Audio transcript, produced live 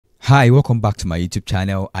Hi, welcome back to my YouTube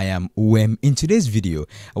channel. I am Uwem. In today's video,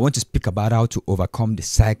 I want to speak about how to overcome the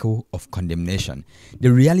cycle of condemnation. The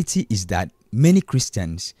reality is that many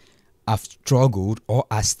Christians have struggled or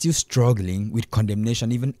are still struggling with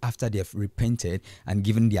condemnation even after they have repented and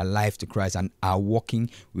given their life to Christ and are walking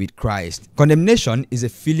with Christ. Condemnation is a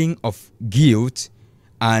feeling of guilt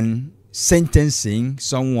and sentencing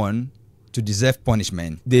someone to deserve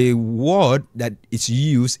punishment. The word that is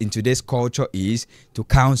used in today's culture is to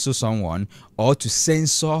counsel someone or to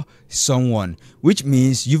censor someone, which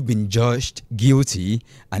means you've been judged guilty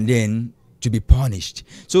and then to be punished.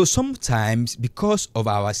 So sometimes because of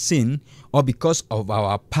our sin or because of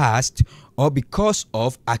our past or because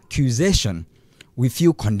of accusation, we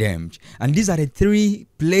feel condemned. And these are the three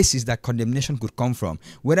places that condemnation could come from,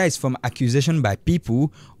 whether it's from accusation by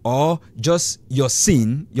people or just your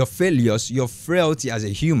sin, your failures, your frailty as a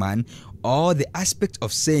human, or the aspect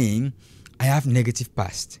of saying, I have negative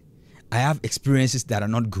past. I have experiences that are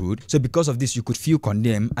not good. So because of this, you could feel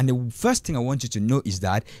condemned. And the first thing I want you to know is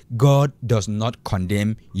that God does not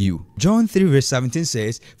condemn you. John 3 verse 17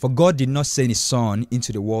 says, "For God did not send his son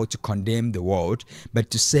into the world to condemn the world,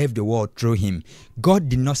 but to save the world through him." God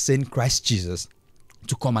did not send Christ Jesus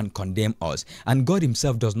to come and condemn us. And God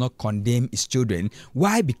himself does not condemn his children.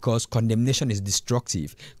 Why? Because condemnation is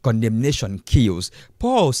destructive. Condemnation kills.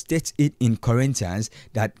 Paul states it in Corinthians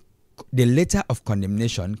that the letter of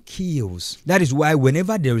condemnation kills. That is why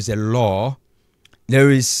whenever there is a law, there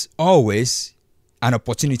is always an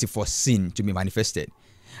opportunity for sin to be manifested.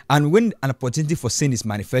 And when an opportunity for sin is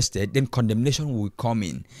manifested, then condemnation will come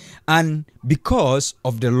in. And because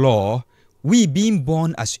of the law, we being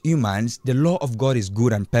born as humans, the law of God is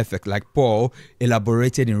good and perfect, like Paul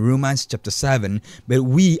elaborated in Romans chapter 7, but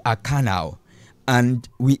we are carnal and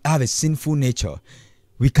we have a sinful nature.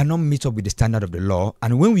 We cannot meet up with the standard of the law,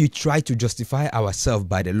 and when we try to justify ourselves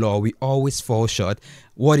by the law, we always fall short.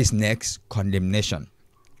 What is next? Condemnation.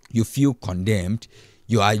 You feel condemned.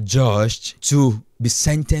 You are judged to be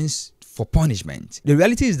sentenced for punishment. The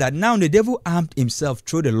reality is that now the devil armed himself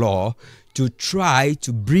through the law to try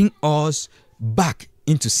to bring us back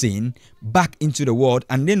into sin, back into the world.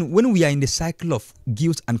 And then when we are in the cycle of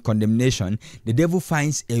guilt and condemnation, the devil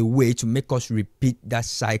finds a way to make us repeat that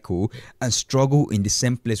cycle and struggle in the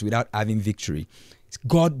same place without having victory.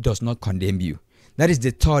 God does not condemn you. That is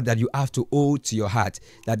the thought that you have to hold to your heart,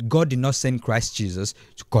 that God did not send Christ Jesus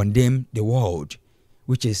to condemn the world,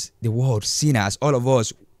 which is the world, sinners. All of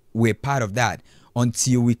us were part of that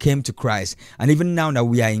until we came to Christ. And even now that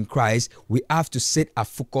we are in Christ, we have to set our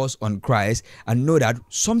focus on Christ and know that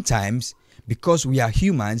sometimes, because we are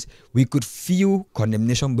humans, we could feel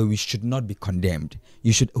condemnation, but we should not be condemned.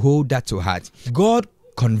 You should hold that to heart. God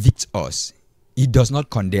convicts us. He does not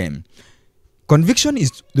condemn. Conviction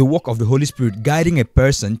is the work of the Holy Spirit guiding a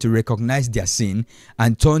person to recognize their sin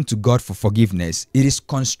and turn to God for forgiveness. It is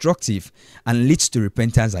constructive and leads to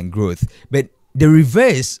repentance and growth. But the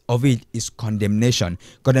reverse of it is condemnation.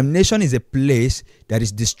 Condemnation is a place that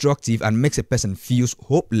is destructive and makes a person feel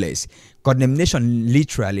hopeless. Condemnation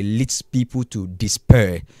literally leads people to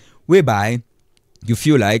despair, whereby you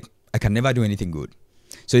feel like, I can never do anything good.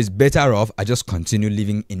 So it's better off I just continue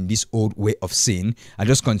living in this old way of sin. I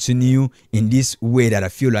just continue in this way that I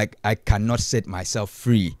feel like I cannot set myself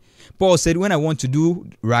free. Paul said, when I want to do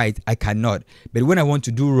right, I cannot. But when I want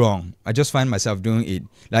to do wrong, I just find myself doing it.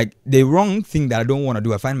 Like the wrong thing that I don't want to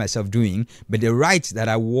do, I find myself doing. But the right that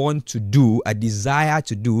I want to do, I desire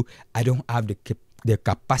to do, I don't have the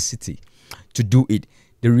capacity to do it.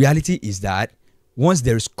 The reality is that once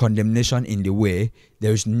there is condemnation in the way,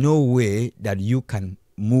 there is no way that you can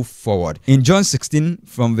move forward. In John 16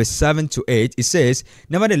 from verse 7 to 8, it says,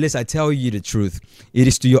 "Nevertheless, I tell you the truth. It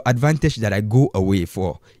is to your advantage that I go away.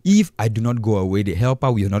 For if I do not go away, the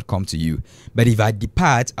helper will not come to you. But if I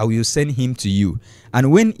depart, I will send him to you.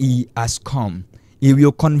 And when he has come, he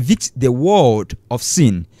will convict the world of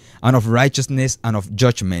sin and of righteousness and of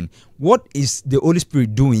judgment." What is the Holy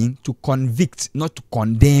Spirit doing? To convict, not to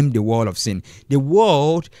condemn the world of sin. The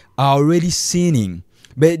world are already sinning.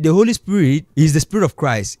 But the Holy Spirit is the Spirit of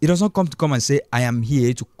Christ. It does not come and say, I am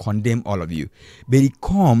here to condemn all of you. But it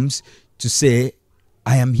comes to say,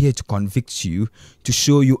 I am here to convict you, to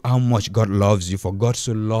show you how much God loves you. For God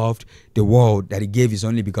so loved the world that he gave his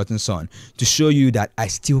only begotten son, to show you that I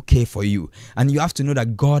still care for you. And you have to know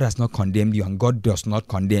that God has not condemned you, and God does not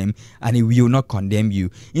condemn, and he will not condemn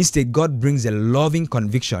you. Instead, God brings a loving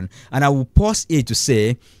conviction. And I will pause here to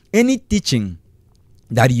say, any teaching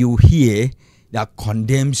that you hear that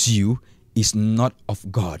condemns you is not of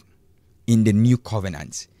God in the new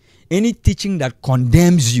covenant. Any teaching that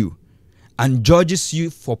condemns you and judges you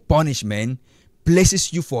for punishment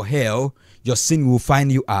places you for hell, your sin will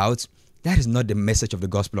find you out. That is not the message of the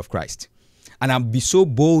gospel of Christ. And I'll be so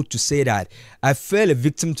bold to say that I fell a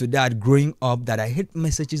victim to that growing up, that I hate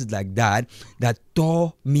messages like that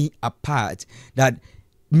tore me apart, that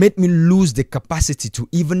made me lose the capacity to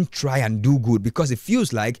even try and do good, because it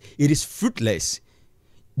feels like it is fruitless.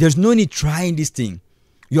 There's no need trying this thing.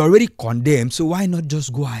 You're already condemned, so why not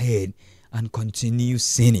just go ahead and continue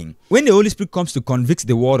sinning? When the Holy Spirit comes to convict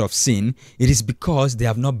the world of sin, it is because they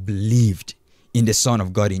have not believed in the Son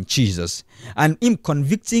of God, in Jesus. And Him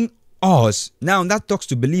convicting us, now that talks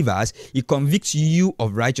to believers, He convicts you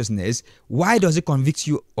of righteousness. Why does He convict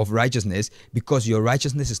you of righteousness? Because your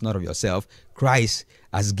righteousness is not of yourself. Christ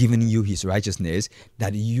has given you His righteousness,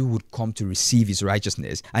 that you would come to receive His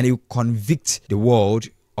righteousness. And He will convict the world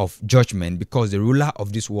of judgment, because the ruler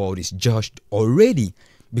of this world is judged already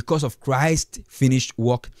because of Christ's finished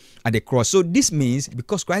work at the cross. So this means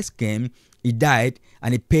because Christ came, He died,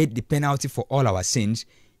 and He paid the penalty for all our sins,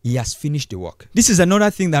 He has finished the work. This is another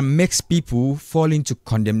thing that makes people fall into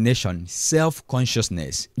condemnation: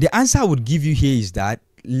 self-consciousness. The answer I would give you here is that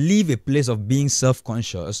leave a place of being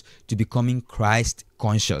self-conscious to becoming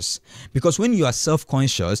Christ-conscious. Because when you are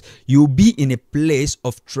self-conscious, you'll be in a place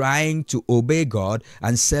of trying to obey God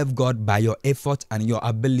and serve God by your effort and your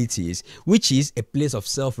abilities, which is a place of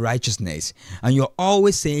self-righteousness. And you're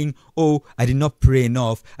always saying, oh, I did not pray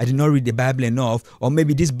enough, I did not read the Bible enough, or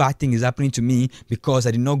maybe this bad thing is happening to me because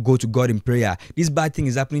I did not go to God in prayer. This bad thing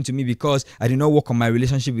is happening to me because I did not work on my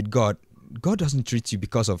relationship with God. God doesn't treat you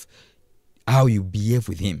because of how you behave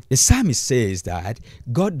with Him. The psalmist says that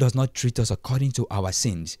God does not treat us according to our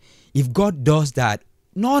sins. If God does that,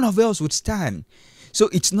 none of us would stand. So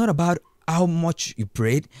it's not about how much you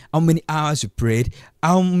prayed, how many hours you prayed,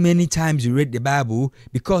 how many times you read the Bible,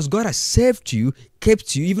 because God has saved you,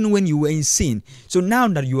 kept you, even when you were in sin. So now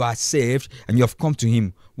that you are saved and you have come to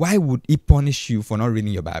Him, why would He punish you for not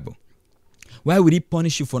reading your Bible? Why would He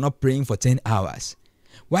punish you for not praying for 10 hours?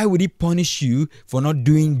 Why would He punish you for not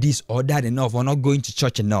doing this or that enough, or not going to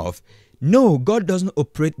church enough? No, God doesn't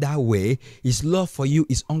operate that way. His love for you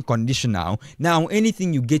is unconditional. Now,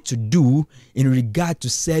 anything you get to do in regard to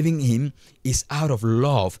serving Him is out of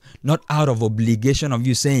love, not out of obligation of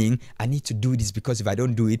you saying, I need to do this because if I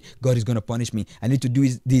don't do it, God is going to punish me. I need to do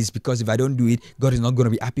this because if I don't do it, God is not going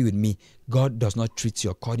to be happy with me. God does not treat you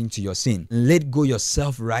according to your sin. Let go your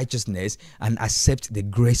self-righteousness and accept the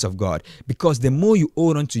grace of God. Because the more you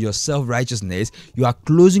hold on to your self-righteousness, you are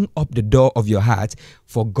closing up the door of your heart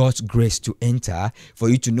for God's grace to enter, for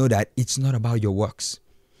you to know that it's not about your works.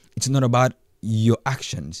 It's not about your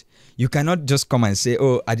actions. You cannot just come and say,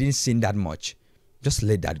 oh, I didn't sin that much. Just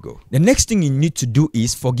let that go. The next thing you need to do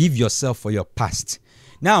is forgive yourself for your past.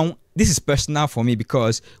 Now, this is personal for me,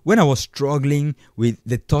 because when I was struggling with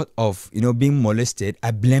the thought of, being molested,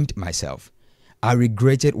 I blamed myself. I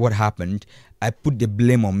regretted what happened. I put the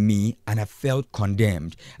blame on me, and I felt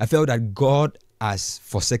condemned. I felt that God has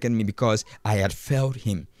forsaken me because I had failed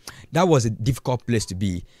Him. That was a difficult place to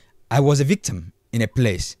be. I was a victim in a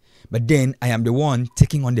place, but then I am the one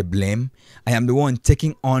taking on the blame. I am the one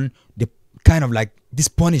taking on the kind of like this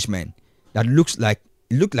punishment that looked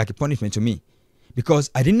like a punishment to me, because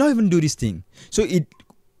I did not even do this thing. So it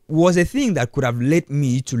was a thing that could have led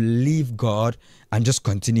me to leave God and just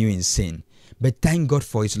continue in sin. But thank God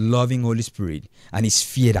for His loving Holy Spirit and His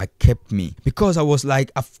fear that kept me. Because I was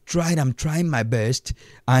like, I'm trying my best,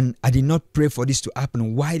 and I did not pray for this to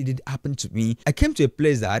happen. Why did it happen to me? I came to a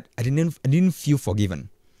place that I didn't feel forgiven.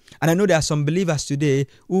 And I know there are some believers today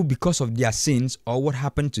who, because of their sins or what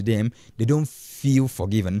happened to them, they don't feel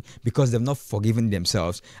forgiven because they've not forgiven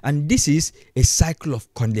themselves. And this is a cycle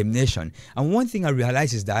of condemnation. And one thing I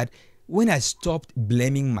realized is that when I stopped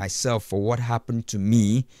blaming myself for what happened to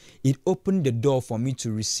me, it opened the door for me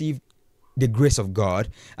to receive the grace of God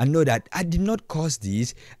and know that I did not cause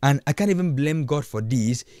this, and I can't even blame God for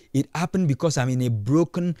this. It happened because I'm in a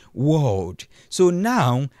broken world. So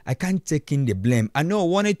now I can't take in the blame. I know I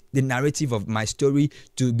wanted the narrative of my story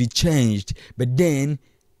to be changed, but then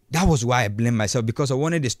that was why I blamed myself, because I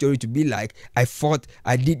wanted the story to be like, I fought,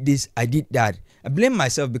 I did this, I did that. I blame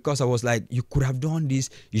myself because I was like, you could have done this,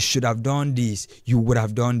 you should have done this, you would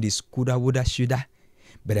have done this, coulda, woulda, shoulda.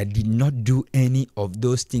 But I did not do any of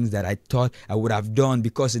those things that I thought I would have done,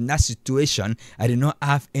 because in that situation, I did not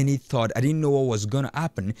have any thought. I didn't know what was going to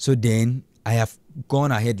happen. So then I have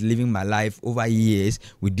gone ahead living my life over years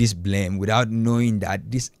with this blame without knowing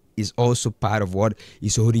that this is also part of what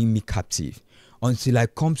is holding me captive. Until I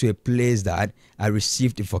come to a place that I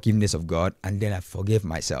received the forgiveness of God, and then I forgave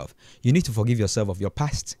myself. You need to forgive yourself of your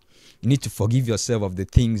past. You need to forgive yourself of the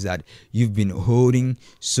things that you've been holding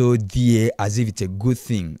so dear as if it's a good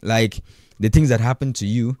thing. Like the things that happened to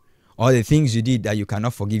you, or the things you did that you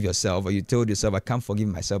cannot forgive yourself, or you told yourself, I can't forgive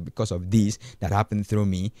myself because of this that happened through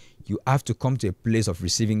me. You have to come to a place of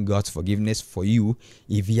receiving God's forgiveness for you.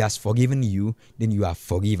 If He has forgiven you, then you are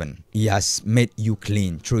forgiven. He has made you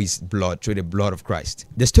clean through His blood, through the blood of Christ.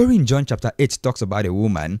 The story in John chapter 8 talks about a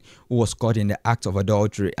woman who was caught in the act of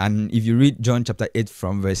adultery. And if you read John chapter 8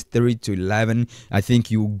 from verse 3 to 11, I think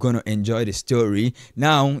you're going to enjoy the story.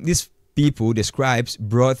 Now, these people, the scribes,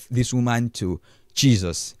 brought this woman to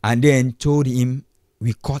Jesus and then told him,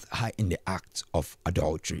 we caught her in the act of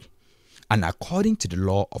adultery, and according to the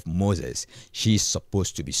law of Moses, she is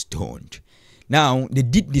supposed to be stoned. Now they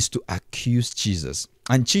did this to accuse Jesus,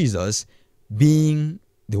 and Jesus, being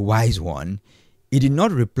the wise one, He did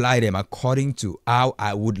not reply them according to how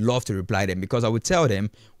I would love to reply them, because I would tell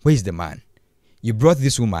them, where's the man? You brought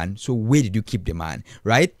this woman, so where did you keep the man,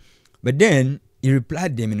 right? But then He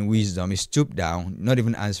replied them in wisdom. He stooped down, not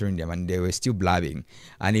even answering them, and they were still blabbing.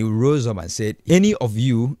 And He rose up and said, any of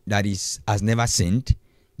you that has never sinned,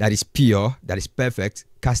 that is pure, that is perfect,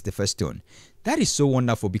 cast the first stone. That is so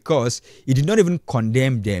wonderful, because He did not even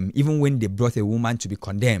condemn them, even when they brought a woman to be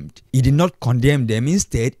condemned. He did not condemn them.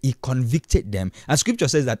 Instead, He convicted them. And Scripture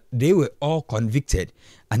says that they were all convicted,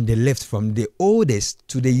 and they left from the oldest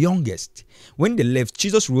to the youngest. When they left,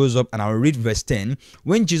 Jesus rose up, and I'll read verse 10.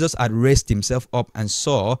 When Jesus had raised Himself up and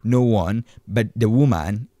saw no one but the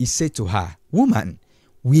woman, He said to her, woman,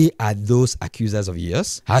 where are those accusers of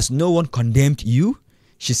yours? Has no one condemned you?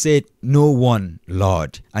 She said, no one,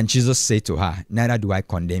 Lord. And Jesus said to her, neither do I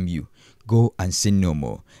condemn you. Go and sin no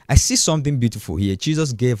more. I see something beautiful here.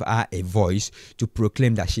 Jesus gave her a voice to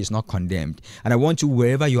proclaim that she is not condemned. And I want you,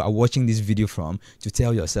 wherever you are watching this video from, to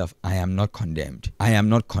tell yourself, I am not condemned. I am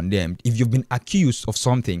not condemned. If you've been accused of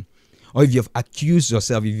something, or if you've accused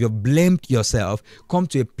yourself, if you've blamed yourself, come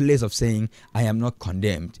to a place of saying, I am not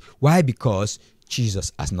condemned. Why? Because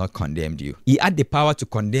Jesus has not condemned you. He had the power to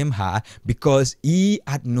condemn her because He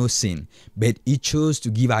had no sin, but He chose to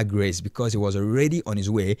give her grace because He was already on His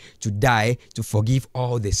way to die to forgive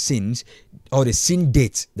all the sins, all the sin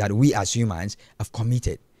debts that we as humans have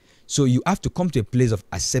committed. So you have to come to a place of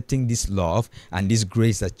accepting this love and this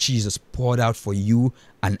grace that Jesus poured out for you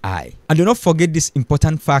and I. And do not forget this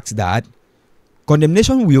important fact that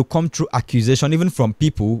condemnation will come through accusation, even from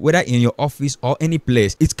people, whether in your office or any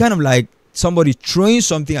place. It's kind of like somebody throwing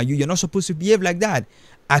something at you. You're not supposed to behave like that,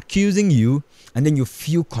 accusing you, and then you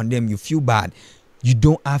feel condemned, you feel bad. You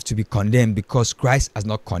don't have to be condemned because Christ has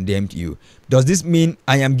not condemned you. Does this mean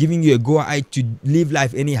I am giving you a go ahead to live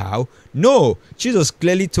life anyhow? No. Jesus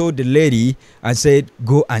clearly told the lady and said,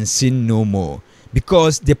 go and sin no more,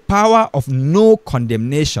 because the power of no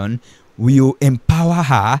condemnation will empower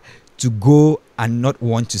her to go and not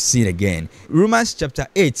want to sin again. Romans chapter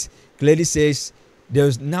 8 clearly says, there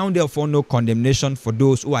is now therefore no condemnation for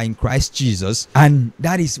those who are in Christ Jesus. And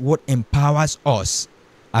that is what empowers us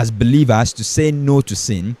as believers to say no to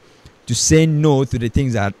sin, to say no to the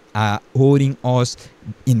things that are holding us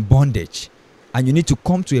in bondage. And you need to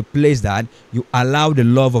come to a place that you allow the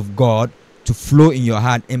love of God to flow in your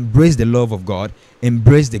heart. Embrace the love of God.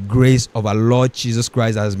 Embrace the grace of our Lord Jesus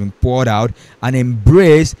Christ that has been poured out. And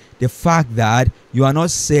embrace the fact that you are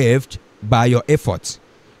not saved by your efforts.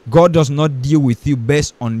 God does not deal with you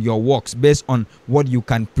based on your works, based on what you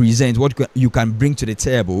can present, what you can bring to the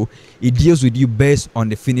table. He deals with you based on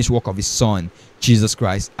the finished work of His Son, Jesus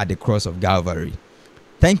Christ, at the cross of Calvary.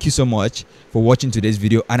 Thank you so much for watching today's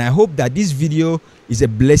video, and I hope that this video is a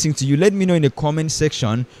blessing to you. Let me know in the comment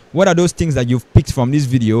section, what are those things that you've picked from this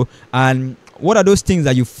video, and what are those things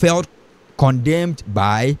that you felt condemned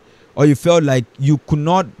by, or you felt like you could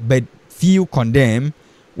not but feel condemned.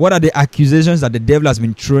 What are the accusations that the devil has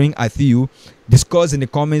been throwing at you? Discuss in the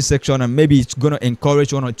comment section, and maybe it's going to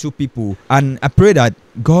encourage one or two people. And I pray that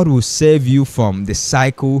God will save you from the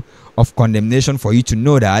cycle of condemnation, for you to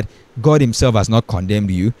know that God Himself has not condemned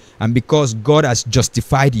you. And because God has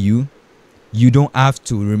justified you, you don't have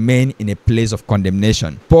to remain in a place of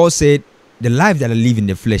condemnation. Paul said, the life that I live in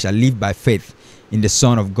the flesh, I live by faith in the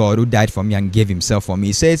Son of God who died for me and gave Himself for me.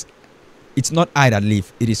 He says, it's not I that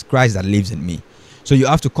live, it is Christ that lives in me. So you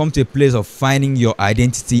have to come to a place of finding your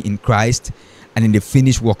identity in Christ and in the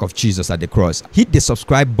finished work of Jesus at the cross. Hit the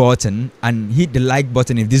subscribe button and hit the like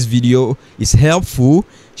button if this video is helpful.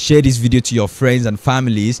 Share this video to your friends and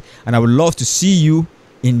families, and I would love to see you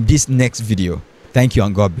in this next video. Thank you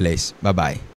and God bless. Bye-bye.